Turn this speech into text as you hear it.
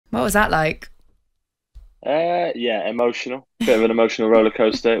What was that like? Yeah, emotional. Bit of an emotional roller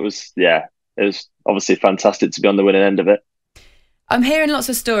coaster. It was obviously fantastic to be on the winning end of it. I'm hearing lots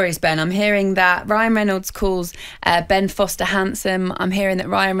of stories, Ben. I'm hearing that Ryan Reynolds calls Ben Foster handsome. I'm hearing that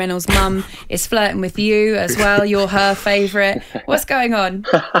Ryan Reynolds' mum is flirting with you as well. You're her favourite. What's going on?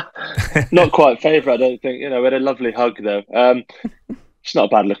 Not quite favourite, I don't think. You know, we had a lovely hug though. She's not a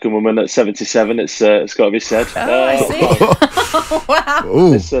bad looking woman at 77. It's got to be said. Oh, I see. Wow. Oh,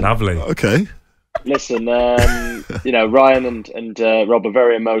 Listen, Lovely. okay. listen. You know, Ryan and Rob are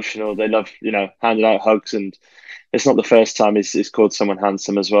very emotional. They love, you know, handing out hugs, and it's not the first time he's called someone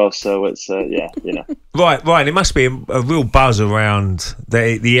handsome as well. So it's yeah, you know. Right. There must be a real buzz around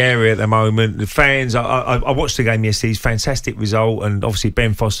the area at the moment. The fans. I watched the game yesterday. It's a fantastic result, and obviously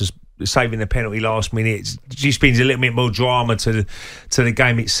Ben Foster's saving the penalty last minute. It just brings a little bit more drama to the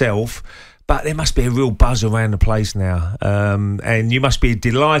game itself. But there must be a real buzz around the place now, and you must be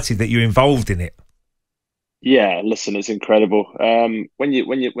delighted that you're involved in it. Yeah, listen, it's incredible. When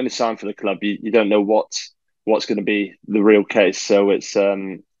you sign for the club, you don't know what's going to be the real case. So it's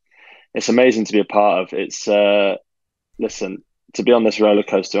amazing to be a part of. It's listen, to be on this roller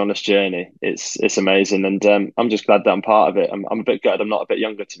coaster, on this journey, it's amazing, and I'm just glad that I'm part of it. I'm a bit gutted I'm not a bit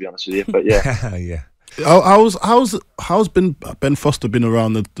younger, to be honest with you, but yeah. Yeah. How's been Ben Foster been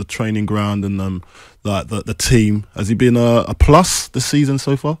around the training ground and like the team? Has he been a plus this season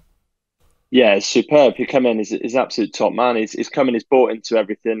so far? Yeah, it's superb. He come in, he's absolute top man. He's come in, he's bought into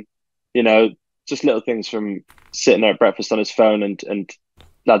everything. You know, just little things from sitting there at breakfast on his phone and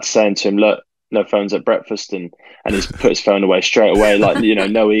lads saying to him, look, no phones at breakfast, and he's put his phone away straight away, like, you know,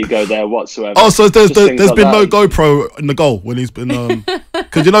 no ego there whatsoever. Oh, so there's Just been things like no that. GoPro in the goal when he's been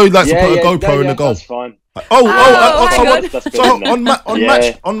because you know he likes to put a GoPro in the goal. That's fine. hang on.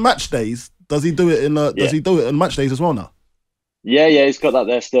 So on match days, does he do it does he do it on match days as well now? Yeah, he's got that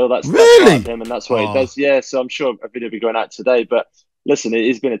there still. That's Really? part of him, and that's what he does. Yeah, so I'm sure a video will be going out today. But listen,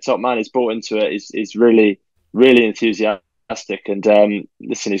 he's been a top man. He's bought into it. He's really, really enthusiastic, and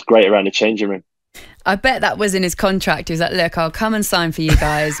listen, he's great around the changing room. I bet that was in his contract. He was like, look, I'll come and sign for you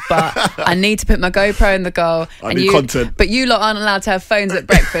guys, but I need to put my GoPro in the goal. I need content. But you lot aren't allowed to have phones at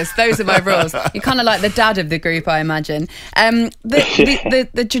breakfast. Those are my rules. You're kind of like the dad of the group, I imagine.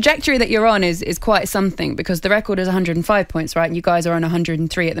 The trajectory that you're on is quite something, because the record is 105 points, right? And you guys are on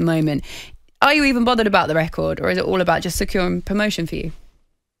 103 at the moment. Are you even bothered about the record, or is it all about just securing promotion for you?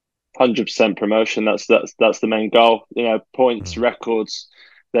 100% promotion. That's the main goal. You know, points, records,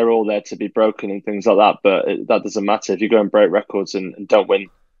 they're all there to be broken and things like that. But that doesn't matter if you go and break records and don't win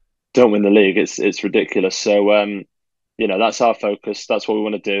the league. It's ridiculous. So you know, that's our focus. That's what we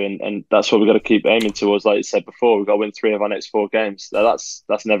want to do, and that's what we've got to keep aiming towards. Like you said before, we've got to win 3 of our next 4 games. That's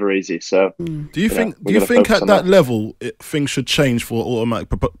never easy. So do you think at that level things should change for automatic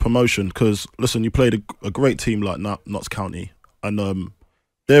promotion? Because listen, you played a great team like Notts County, and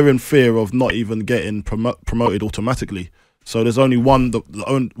they're in fear of not even getting promoted automatically. So there's only one.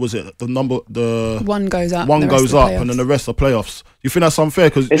 One goes up. One goes up, and then the rest are playoffs. You think that's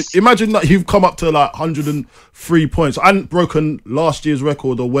unfair? Because imagine that you've come up to like 103 points and broken last year's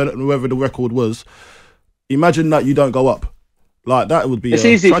record or whoever the record was. Imagine that you don't go up. Like that would be. It's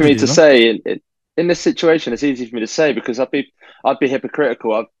easy for me to say in this situation. It's easy for me to say because I'd be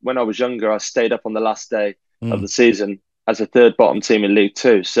hypocritical. When I was younger, I stayed up on the last day of the season as a third bottom team in League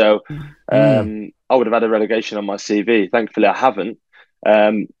Two. So I would have had a relegation on my CV. Thankfully, I haven't.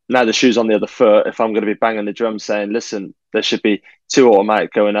 Now the shoe's on the other foot. If I'm going to be banging the drum saying, listen, there should be 2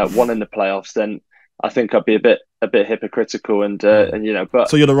 automatic going out, 1 in the playoffs, then I think I'd be a bit hypocritical and you know. But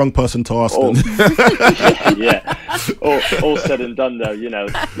so you're the wrong person to ask. All said and done, though, you know,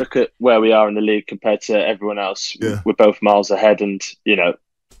 look at where we are in the league compared to everyone else. Yeah. We're both miles ahead, and you know,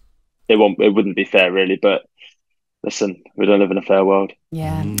 it wouldn't be fair, really. But listen, we don't live in a fair world.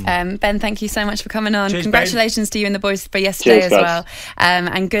 Yeah. Ben, thank you so much for coming on. Cheers, Congratulations to you and the boys for yesterday. Cheers, as guys. well.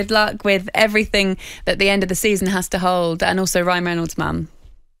 And good luck with everything that the end of the season has to hold, and also Ryan Reynolds' mum.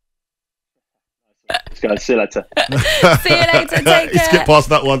 Guys, see you later. See you later. Take He care. skipped past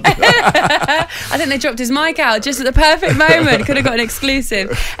that one. I think they dropped his mic out just at the perfect moment. Could have got an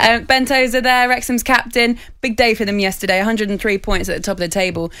exclusive. Ben Tozer there, Wrexham's captain. Big day for them yesterday. 103 points at the top of the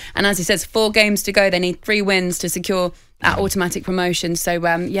table. And as he says, 4 games to go. They need 3 wins to secure that automatic promotion. So,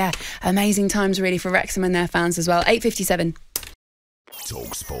 yeah, amazing times really for Wrexham and their fans as well. 8:57.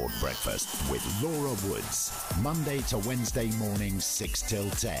 talkSPORT Breakfast with Laura Woods. Monday to Wednesday mornings 6 till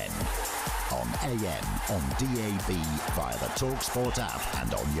 10. On AM, on DAB, via the talkSPORT app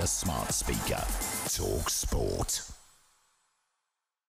and on your smart speaker. talkSPORT.